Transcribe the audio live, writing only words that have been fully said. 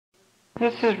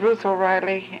This is Ruth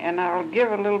O'Reilly, and I'll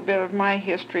give a little bit of my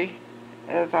history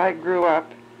as I grew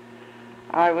up.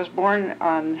 I was born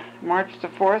on March the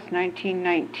 4th,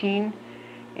 1919,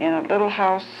 in a little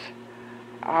house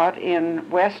out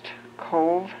in West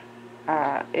Cove.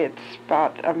 It's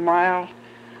about a mile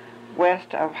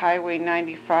west of Highway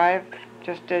 95,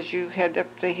 just as you head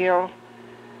up the hill,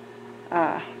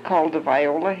 called the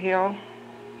Viola Hill.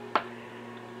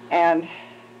 And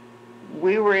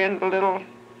we were in a little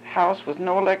house with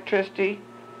no electricity,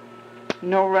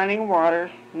 no running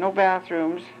water, no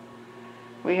bathrooms.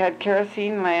 We had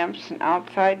kerosene lamps and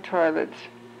outside toilets,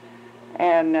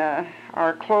 and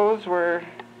our clothes were,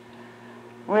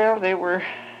 well, they were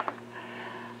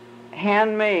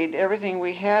handmade. Everything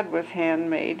we had was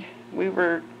handmade. We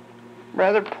were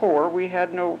rather poor. We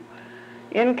had no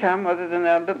income other than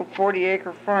that little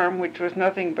 40-acre farm, which was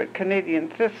nothing but Canadian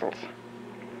thistles.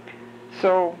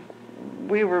 So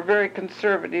we were very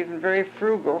conservative and very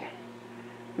frugal.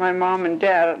 My mom and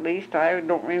dad, at least. I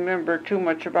don't remember too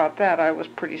much about that. I was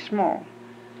pretty small.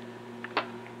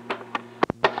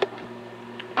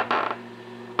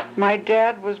 My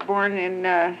dad was born in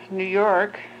New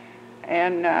York,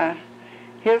 and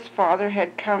his father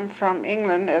had come from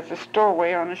England as a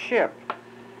stowaway on a ship.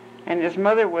 And his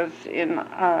mother was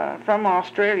from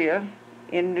Australia,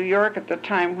 in New York at the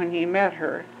time when he met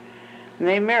her. And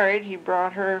they married. He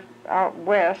brought her out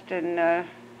west, and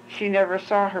she never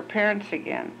saw her parents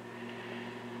again.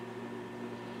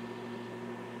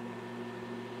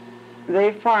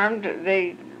 They farmed.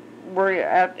 They were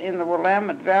in the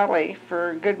Willamette Valley for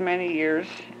a good many years,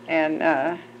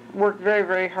 and worked very,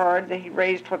 very hard. They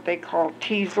raised what they called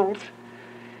teasels,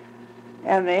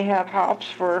 and they had hops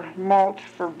for malt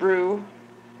for brew,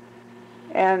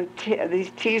 and these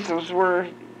teasels were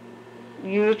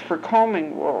used for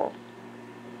combing wool.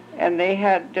 And they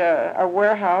had a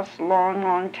warehouse,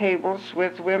 long tables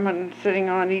with women sitting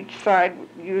on each side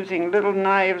using little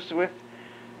knives with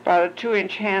about a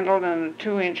 2-inch handle and a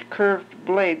 2-inch curved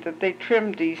blade that they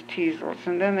trimmed these teasels,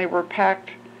 and then they were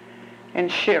packed and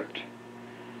shipped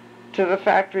to the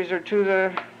factories or to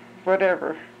the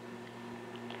whatever.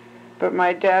 But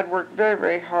my dad worked very,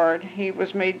 very hard. He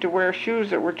was made to wear shoes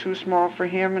that were too small for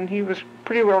him, and he was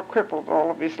pretty well crippled all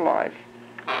of his life.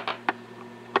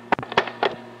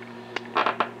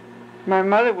 My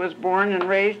mother was born and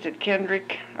raised at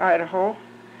Kendrick, Idaho,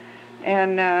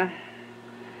 and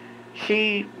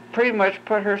she pretty much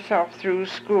put herself through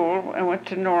school and went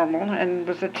to normal and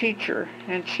was a teacher.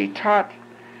 And she taught,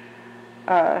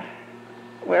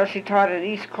 she taught at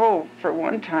East Cove for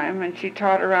one time, and she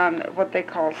taught around what they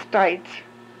call stites.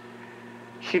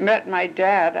 She met my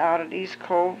dad out at East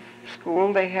Cove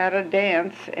School. They had a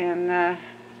dance, and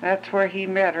that's where he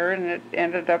met her, and it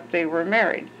ended up they were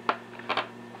married.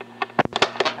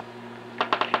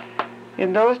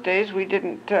 In those days, we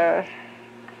didn't, the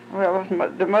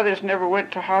mothers never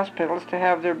went to hospitals to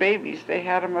have their babies. They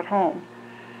had them at home.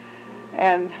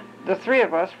 And the three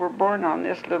of us were born on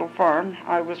this little farm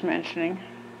I was mentioning.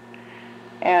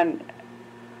 And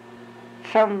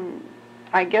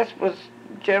I guess was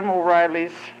Jim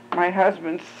O'Reilly's, my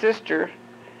husband's sister,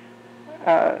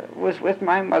 was with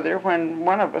my mother when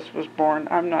one of us was born.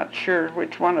 I'm not sure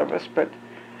which one of us, but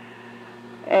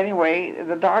anyway,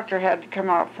 the doctor had to come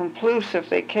out from Plouffe if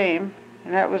they came,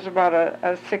 and that was about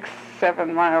a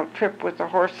 6-7 mile trip with the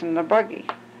horse and the buggy.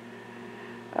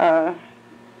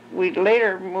 We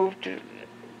later moved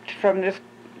from this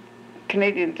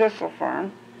Canadian thistle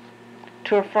farm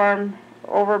to a farm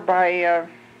over by,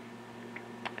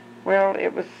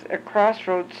 it was a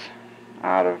crossroads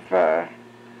out of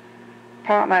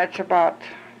Potlatch, about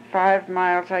 5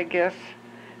 miles, I guess,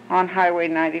 on Highway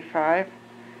 95.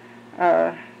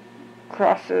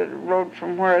 Across the road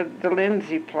from where the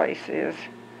Lindsay place is.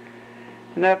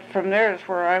 And that from there is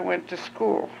where I went to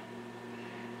school.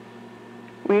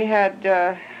 We had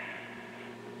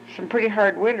some pretty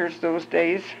hard winters those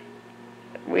days.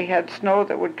 We had snow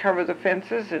that would cover the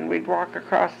fences, and we'd walk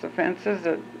across the fences,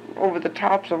 over the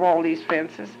tops of all these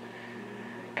fences,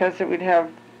 because it would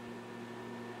have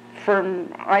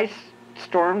firm ice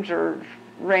storms or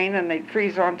rain, and they'd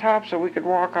freeze on top, so we could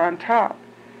walk on top.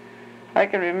 I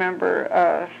can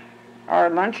remember our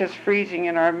lunches freezing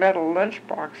in our metal lunch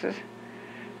boxes.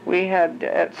 We had,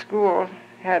 at school,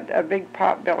 had a big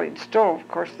pot-bellied stove. Of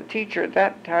course, the teacher at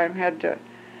that time had to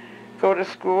go to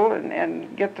school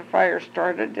and get the fire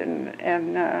started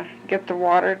and get the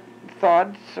water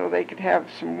thawed so they could have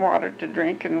some water to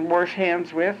drink and wash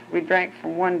hands with. We drank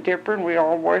from one dipper, and we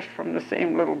all washed from the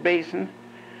same little basin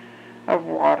of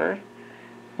water.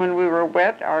 when we were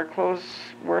wet, our clothes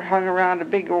were hung around a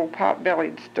big old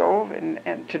pot-bellied stove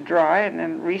and to dry, and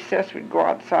then recess we'd go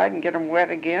outside and get them wet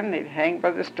again. They'd hang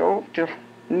by the stove till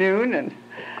noon and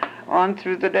on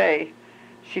through the day.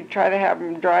 She'd try to have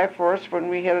them dry for us when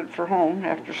we headed for home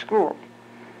after school.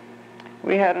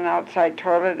 We had an outside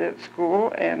toilet at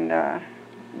school, and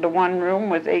the one room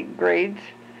was 8 grades.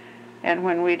 And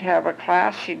when we'd have a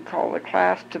class, she'd call the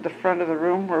class to the front of the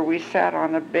room where we sat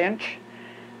on a bench,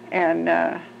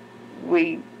 and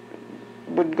we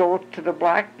would go to the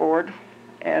blackboard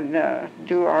and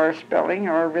do our spelling,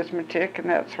 our arithmetic, and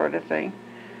that sort of thing.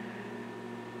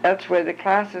 That's where the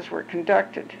classes were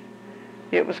conducted.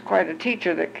 It was quite a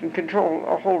teacher that can control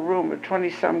a whole room of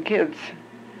 20-some kids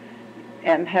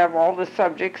and have all the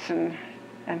subjects and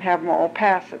have them all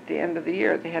pass at the end of the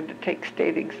year. They had to take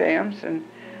state exams, and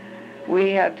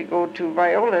we had to go to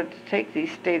Viola to take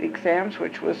these state exams,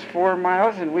 which was 4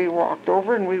 miles, and we walked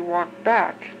over and we walked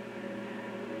back,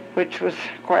 which was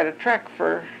quite a trek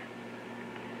for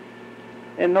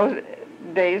in those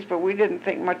days, but we didn't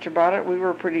think much about it. We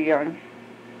were pretty young.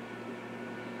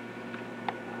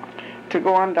 To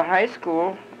go on to high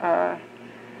school,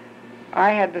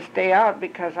 I had to stay out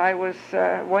because I was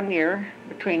 1 year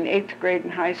between 8th grade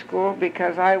and high school,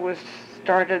 because I was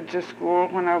started to school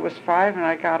when I was 5, and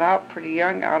I got out pretty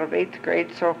young out of 8th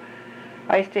grade, so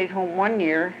I stayed home 1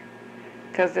 year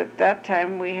because at that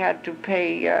time we had to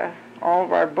pay all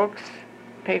of our books,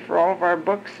 pay for all of our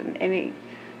books and any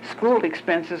school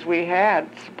expenses we had,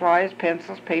 supplies,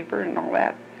 pencils, paper, and all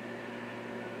that.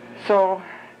 So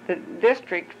the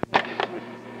district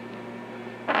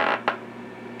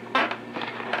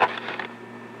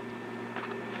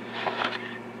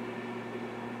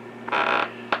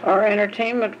our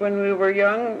entertainment when we were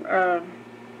young,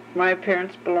 my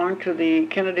parents belonged to the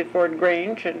Kennedy Ford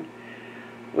Grange, and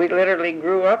we literally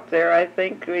grew up there. I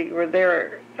think we were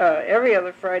there every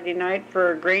other Friday night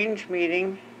for a Grange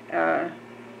meeting. There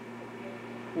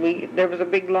was a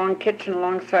big long kitchen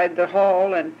alongside the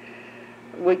hall, and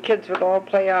we kids would all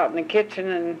play out in the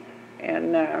kitchen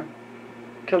and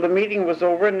till the meeting was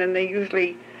over, and then they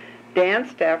usually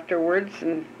danced afterwards,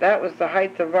 and that was the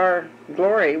height of our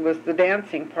glory, was the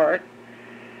dancing part.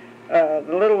 The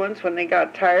little ones, when they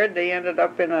got tired, they ended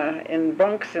up in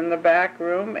bunks in the back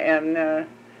room, and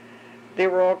they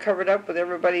were all covered up with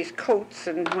everybody's coats,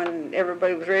 and when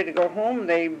everybody was ready to go home,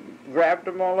 they grabbed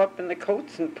them all up in the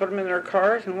coats and put them in their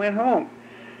cars and went home.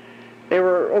 They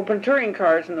were open touring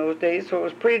cars in those days, so it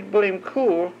was pretty blooming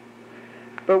cool,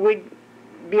 but we'd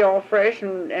be all fresh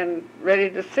and ready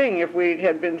to sing if we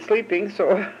had been sleeping,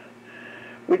 so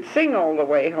we'd sing all the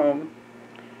way home.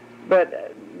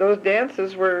 But those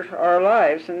dances were our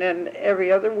lives, and then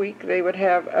every other week they would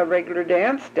have a regular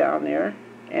dance down there,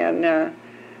 and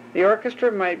the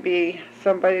orchestra might be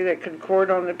somebody that could chord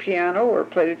on the piano or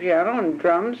play the piano, and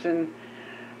drums and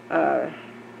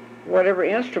whatever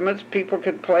instruments people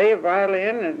could play, a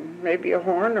violin and maybe a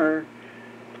horn or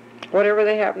whatever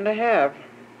they happened to have.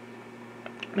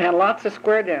 We had lots of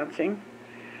square dancing,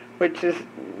 which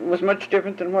was much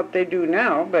different than what they do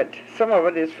now, but some of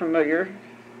it is familiar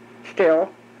still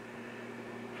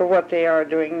for what they are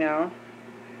doing now.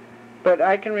 But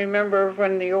I can remember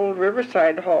when the old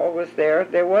Riverside Hall was there.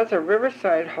 There was a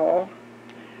Riverside Hall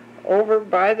over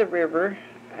by the river.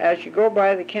 As you go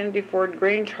by the Kennedy Ford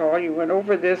Grange Hall, you went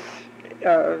over this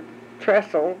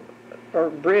trestle or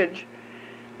bridge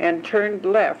and turned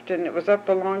left, and it was up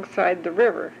alongside the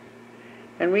river.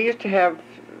 And we used to have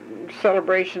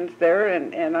celebrations there,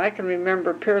 and I can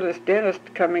remember Peerless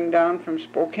Dentist coming down from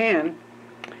Spokane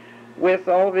with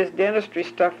all of his dentistry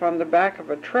stuff on the back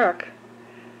of a truck,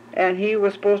 and he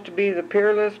was supposed to be the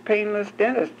peerless, painless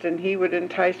dentist, and he would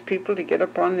entice people to get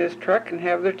up on this truck and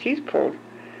have their teeth pulled.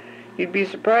 You'd be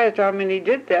surprised how many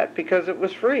did that because it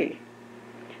was free.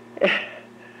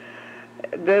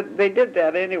 They did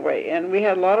that anyway, and we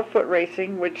had a lot of foot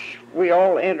racing, which we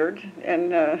all entered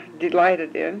and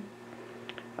delighted in.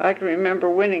 I can remember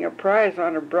winning a prize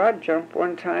on a broad jump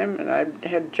one time, and I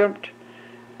had jumped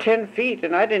 10 feet,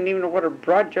 and I didn't even know what a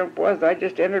broad jump was. I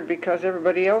just entered because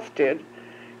everybody else did.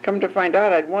 Come to find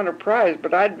out, I'd won a prize,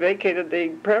 but I'd vacated the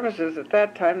premises at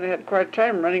that time. They had quite a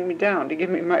time running me down to give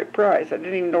me my prize. I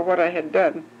didn't even know what I had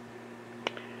done.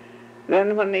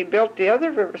 Then when they built the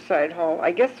other Riverside Hall,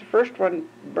 I guess the first one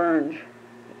burned.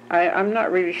 I'm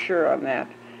not really sure on that.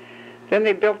 Then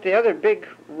they built the other big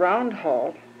round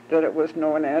hall that it was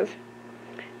known as,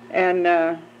 and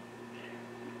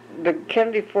the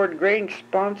Kennedy Ford Grange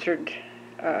sponsored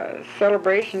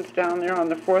celebrations down there on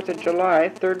the 4th of July,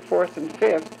 3rd, 4th, and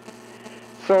 5th.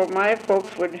 So my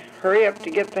folks would hurry up to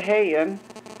get the hay in,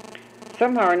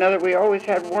 somehow or another we always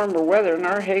had warmer weather, and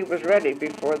our hay was ready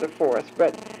before the 4th.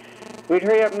 But we'd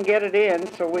hurry up and get it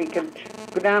in so we could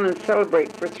go down and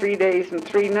celebrate for 3 days and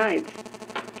 3 nights.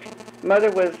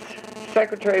 Mother was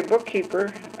secretary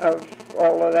bookkeeper of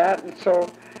all of that, and so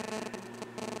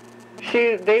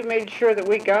they made sure that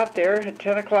we got there at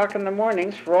 10 o'clock in the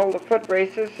mornings for all the foot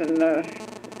races and the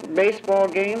baseball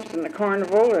games and the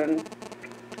carnival and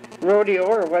rodeo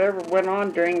or whatever went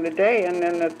on during the day. And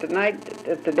then at the night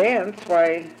at the dance,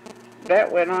 why,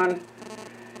 that went on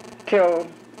till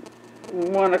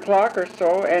 1 o'clock or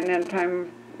so, and then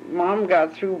time Mom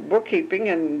got through bookkeeping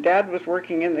and Dad was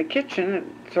working in the kitchen,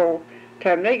 and so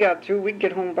time they got through, we'd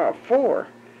get home about 4.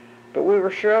 But we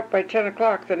were sure up by 10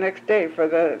 o'clock the next day for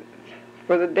the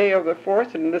day of the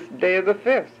 4th and this day of the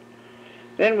 5th.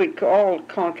 Then we'd all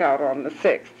conk out on the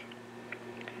 6th.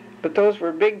 But those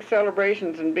were big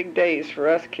celebrations and big days for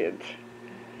us kids.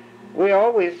 We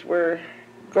always were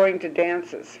going to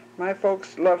dances. My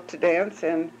folks loved to dance,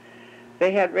 and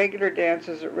they had regular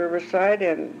dances at Riverside,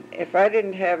 and if I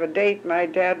didn't have a date, my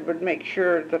dad would make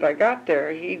sure that I got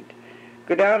there. He'd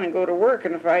go down and go to work,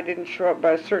 and if I didn't show up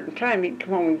by a certain time, he'd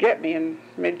come home and get me and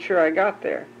made sure I got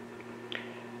there.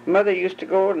 Mother used to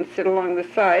go and sit along the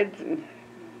sides and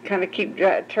kind of keep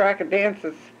track of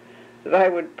dances that I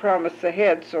would promise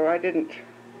ahead, so I didn't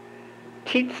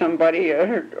cheat somebody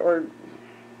or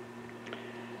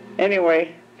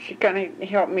anyway, she kind of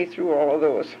helped me through all of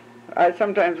those. I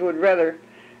sometimes would rather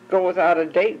go without a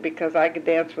date because I could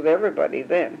dance with everybody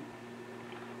then.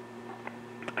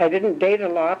 I didn't date a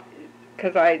lot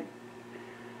because I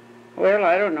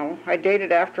don't know. I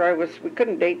dated after we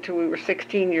couldn't date till we were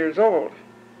 16 years old.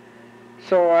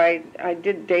 So I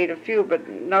did date a few, but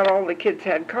not all the kids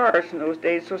had cars in those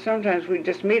days, so sometimes we'd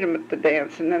just meet them at the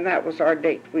dance, and then that was our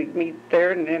date. We'd meet there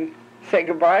and then say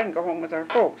goodbye and go home with our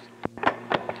folks.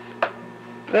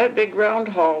 That big round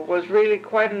hall was really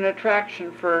quite an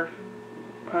attraction for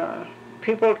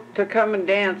people to come and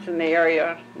dance in the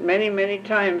area. Many, many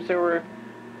times there were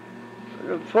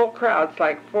full crowds,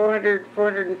 like 400,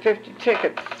 450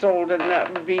 tickets sold, and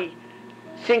that would be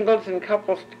singles and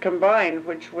couples combined,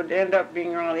 which would end up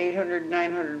being around 800,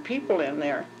 900 people in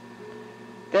there.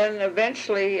 Then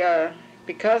eventually,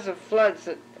 because of floods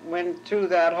that went through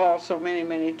that hall so many,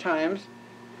 many times,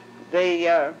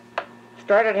 they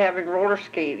started having roller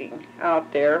skating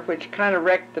out there, which kind of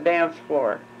wrecked the dance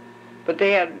floor. But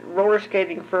they had roller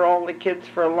skating for all the kids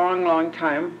for a long, long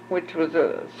time, which was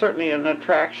certainly an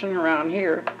attraction around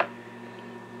here.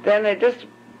 Then they just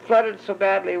flooded so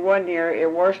badly one year,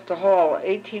 it washed the hall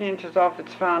 18 inches off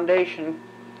its foundation,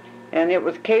 and it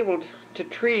was cabled to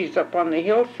trees up on the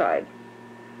hillside.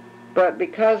 But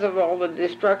because of all the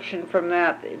destruction from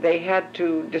that, they had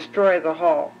to destroy the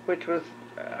hall, which was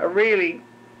a really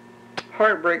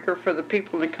heartbreaker for the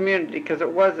people in the community because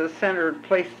it was a centered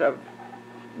place of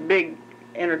big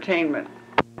entertainment.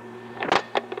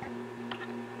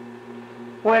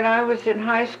 When I was in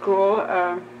high school,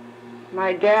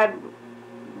 my dad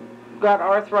got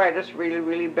arthritis really,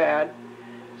 really bad,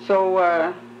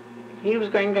 so he was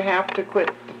going to have to quit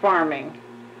the farming.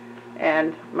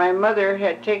 And my mother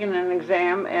had taken an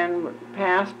exam and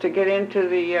passed to get into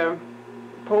the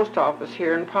post office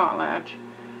here in Potlatch.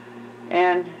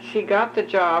 And she got the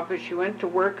job, and she went to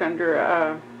work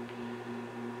under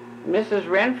Mrs.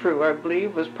 Renfrew, I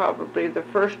believe, was probably the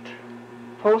first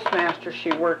postmaster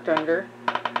she worked under.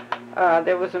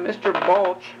 There was a Mr.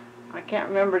 Balch. I can't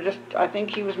remember, I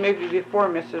think he was maybe before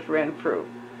Mrs. Renfrew.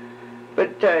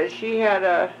 But she had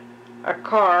a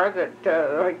car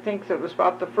that I think that was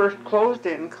about the first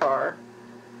closed-in car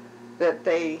that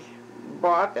they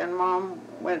bought, and Mom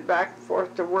went back and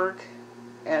forth to work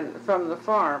and from the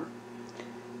farm.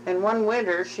 And one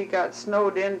winter she got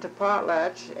snowed into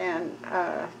Potlatch and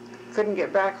couldn't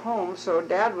get back home, so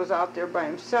Dad was out there by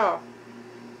himself.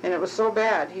 And it was so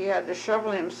bad, he had to shovel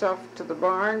himself to the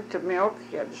barn to milk,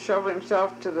 he had to shovel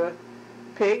himself to the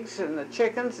pigs and the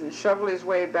chickens and shovel his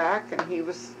way back, and he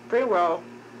was pretty well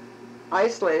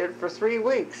isolated for 3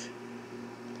 weeks.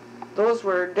 Those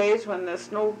were days when the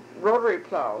snow rotary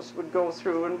plows would go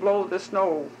through and blow the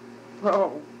snow,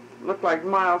 well, looked like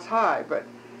miles high, but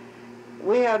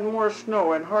we had more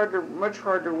snow and much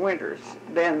harder winters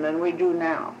then than we do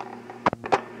now.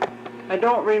 I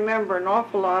don't remember an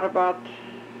awful lot about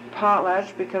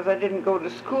Potlatch because I didn't go to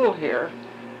school here.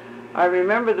 I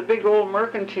remember the big old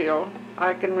mercantile.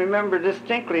 I can remember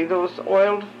distinctly those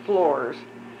oiled floors.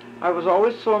 I was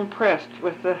always so impressed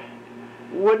with the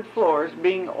wood floors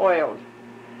being oiled.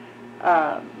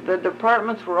 The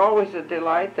departments were always a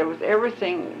delight. There was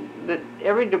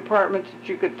every department that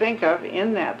you could think of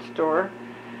in that store.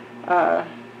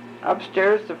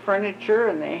 upstairs the furniture,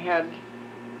 and they had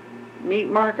meat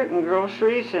market and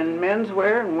groceries and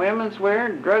menswear and women's wear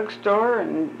and drugstore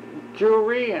and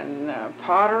jewelry and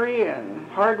pottery and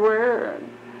hardware and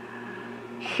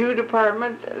shoe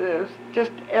department. There's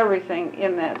just everything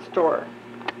in that store.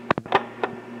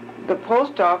 The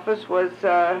post office was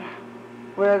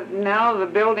where now the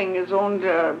building is owned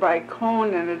by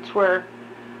Cohn, and it's where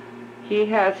he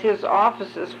has his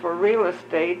offices for real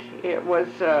estate. It was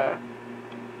a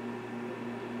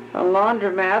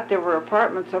laundromat. There were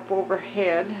apartments up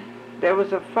overhead. There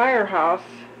was a firehouse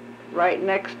right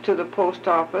next to the post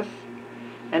office,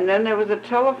 and then there was a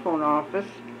telephone office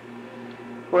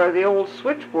where the old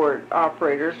switchboard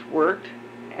operators worked,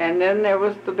 and then there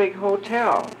was the big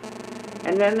hotel,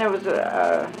 and then there was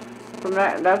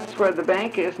that's where the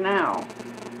bank is now.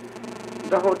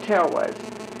 The hotel was.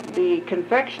 The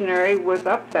confectionery was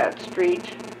up that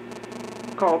street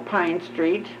called Pine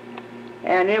Street,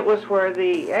 and it was where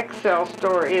the XL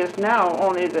store is now,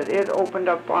 only that it opened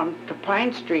up onto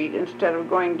Pine Street instead of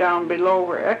going down below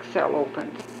where XL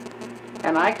opened.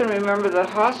 And I can remember the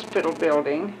hospital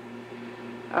building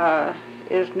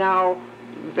is now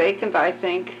vacant, I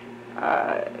think.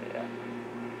 I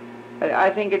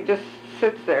think it just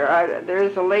sits there. There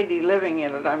is a lady living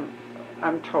in it,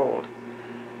 I'm told.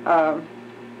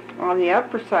 On the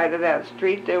upper side of that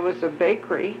street, there was a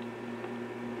bakery.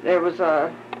 There was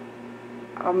a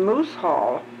moose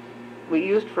hall we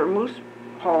used for moose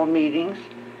hall meetings,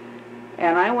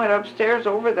 and I went upstairs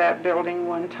over that building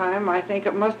one time. I think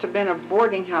it must have been a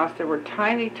boarding house. There were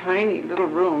tiny, tiny little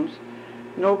rooms,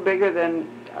 no bigger than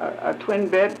a twin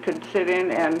bed could sit in,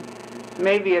 and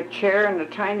maybe a chair and a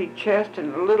tiny chest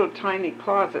and a little tiny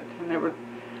closet, and there were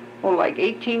like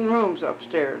 18 rooms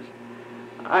upstairs.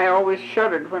 I always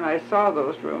shuddered when I saw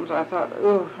those rooms. I thought,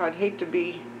 oh, I'd hate to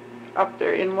be up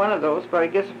there in one of those, but I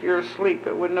guess if you're asleep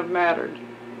it wouldn't have mattered.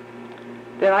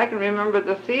 Then I can remember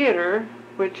the theater,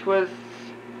 which was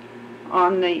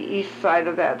on the east side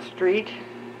of that street.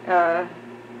 I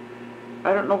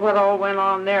don't know what all went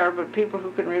on there, but people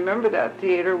who can remember that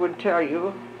theater would tell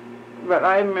you. But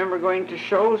I remember going to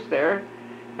shows there,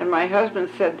 and my husband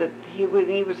said that when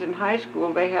he was in high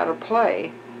school, they had a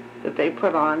play that they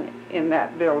put on in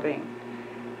that building.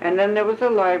 And then there was a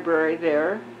library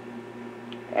there,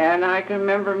 and I can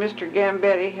remember Mr.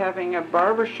 Gambetti having a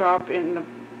barber shop on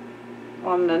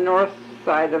the north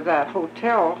side of that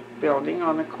hotel building,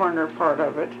 on the corner part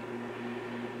of it.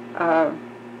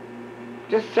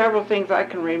 Just several things I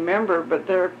can remember, but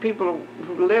there are people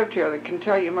who lived here that can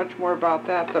tell you much more about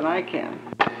that than I can.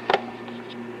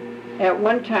 At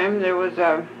one time there was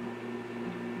a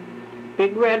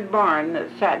big red barn that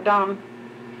sat down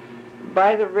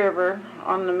by the river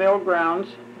on the mill grounds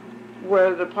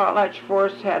where the Potlatch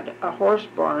Force had a horse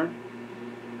barn.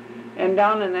 And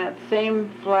down in that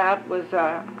same flat was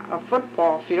a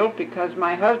football field, because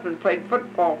my husband played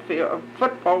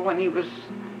football when he was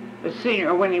a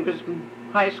senior, when he was in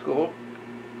high school,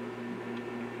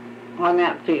 on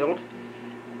that field.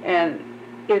 And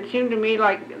it seemed to me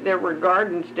like there were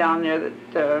gardens down there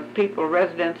that the people,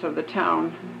 residents of the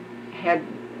town, had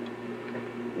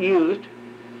used.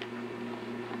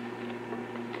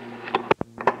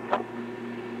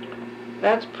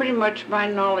 That's pretty much my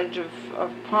knowledge of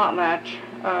Potlatch.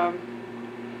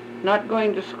 Not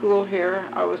going to school here,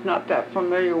 I was not that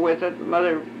familiar with it.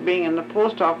 Mother being in the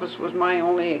post office was my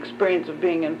only experience of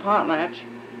being in Potlatch.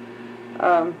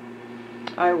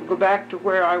 I will go back to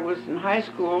where I was in high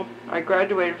school. I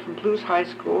graduated from Plouffe High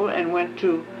School and went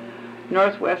to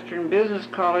Northwestern Business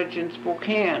College in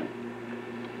Spokane.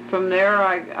 From there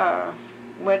I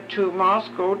went to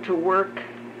Moscow to work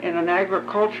in an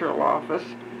agricultural office.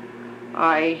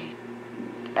 I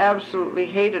absolutely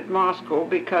hated Moscow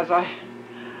because I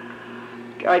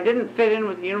didn't fit in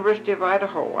with the University of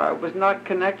Idaho. I was not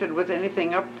connected with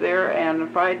anything up there, and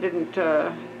if I didn't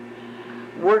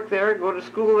work there, go to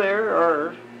school there,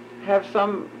 or have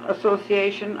some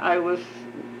association, I was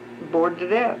bored to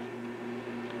death.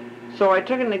 So I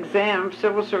took an exam,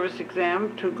 civil service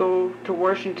exam, to go to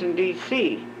Washington,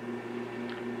 D.C.,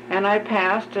 and I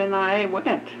passed and I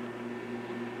went.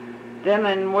 Then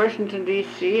in Washington,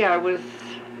 D.C.,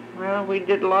 we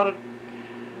did a lot of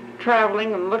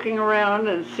traveling and looking around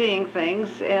and seeing things,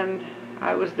 and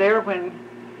I was there when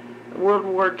World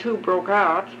War II broke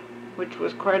out, which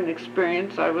was quite an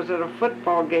experience. I was at a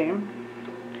football game,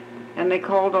 and they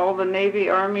called all the Navy,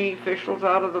 Army officials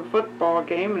out of the football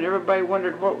game, and everybody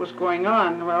wondered what was going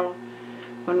on. Well,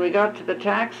 when we got to the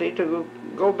taxi to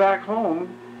go back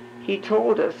home, he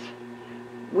told us.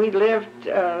 We lived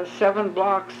 7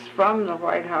 blocks from the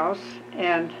White House,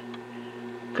 and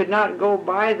could not go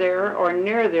by there or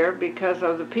near there because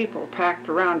of the people packed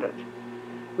around it.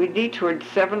 We detoured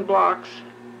 6 blocks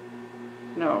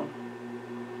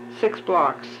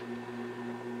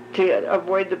to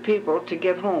avoid the people to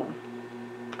get home.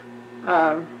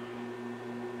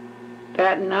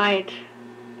 That night,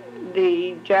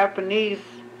 the Japanese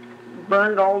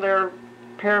burned all their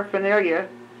paraphernalia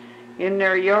in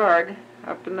their yard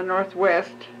up in the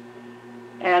northwest,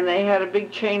 and they had a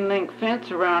big chain link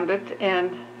fence around it,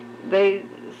 and they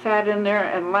sat in there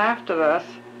and laughed at us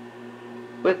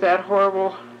with that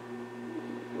horrible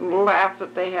laugh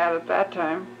that they had at that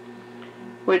time,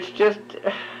 which just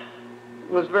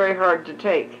was very hard to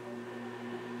take.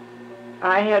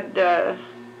 I had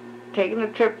taken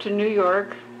a trip to New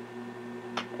York,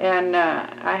 and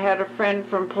I had a friend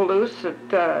from Palouse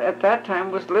that at that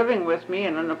time was living with me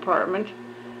in an apartment.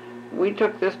 We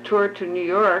took this tour to New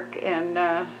York, and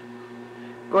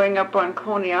going up on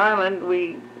Coney Island,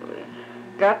 we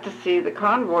got to see the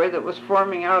convoy that was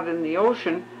forming out in the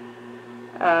ocean.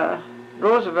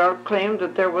 Roosevelt claimed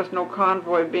that there was no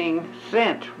convoy being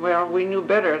sent. Well, we knew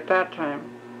better at that time.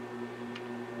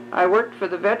 I worked for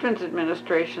the Veterans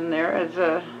Administration there as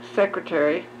a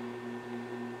secretary,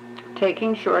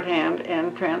 taking shorthand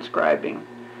and transcribing.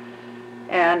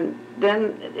 And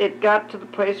then it got to the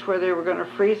place where they were going to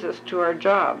freeze us to our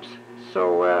jobs.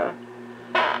 So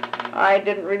I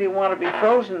didn't really want to be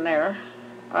frozen there.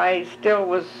 I still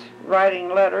was writing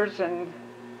letters and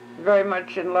very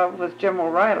much in love with Jim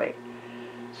O'Reilly.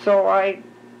 So I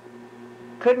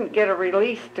couldn't get a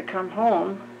release to come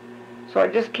home, so I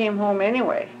just came home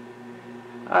anyway.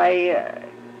 I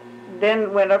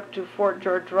then went up to Fort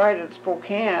George Wright at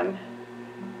Spokane,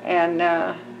 and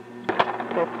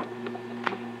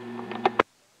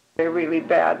they're really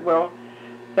bad. Well,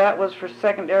 that was for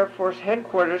 2nd Air Force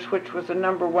Headquarters, which was the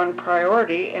 #1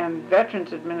 priority, and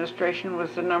Veterans Administration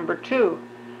was the #2.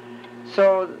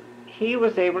 So he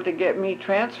was able to get me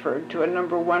transferred to a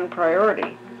 #1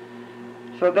 priority.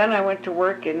 So then I went to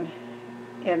work in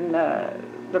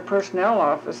the personnel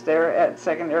office there at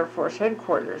 2nd Air Force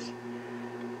Headquarters.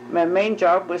 My main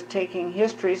job was taking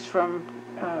histories from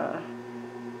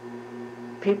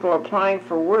people applying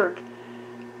for work.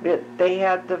 They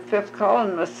had the 5th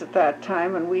columnists at that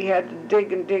time, and we had to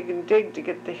dig and dig and dig to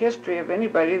get the history of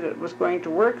anybody that was going to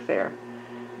work there.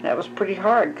 That was pretty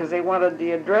hard because they wanted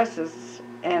the addresses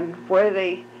and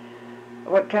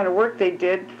what kind of work they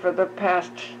did for the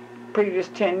previous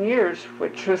 10 years,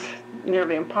 which was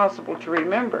nearly impossible to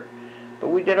remember. But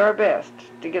we did our best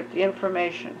to get the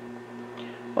information.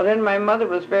 Well, then my mother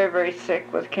was very, very sick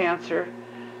with cancer,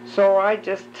 so I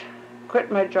just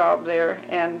quit my job there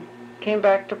and came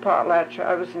back to Potlatch.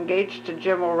 I was engaged to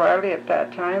Jim O'Reilly at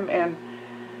that time, and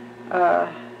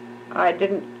I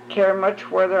didn't care much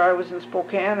whether I was in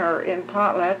Spokane or in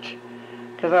Potlatch,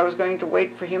 because I was going to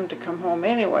wait for him to come home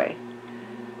anyway.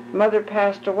 Mother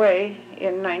passed away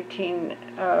in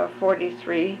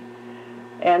 1943,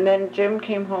 and then Jim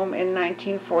came home in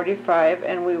 1945,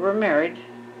 and we were married,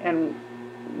 and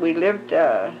we lived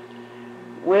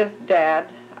with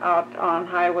Dad out on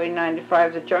Highway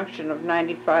 95, the junction of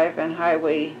 95 and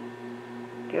Highway,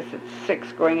 I guess it's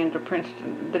 6 going into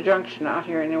Princeton, the junction out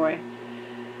here anyway.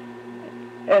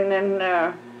 And then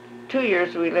 2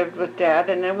 years we lived with Dad,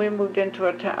 and then we moved into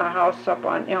a house up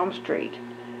on Elm Street.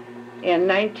 In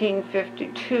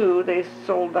 1952, they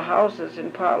sold the houses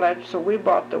in Potlatch, so we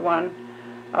bought the one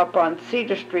up on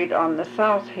Cedar Street on the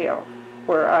South Hill,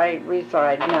 where I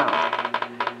reside now.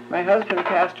 My husband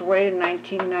passed away in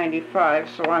 1995,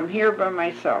 so I'm here by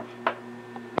myself.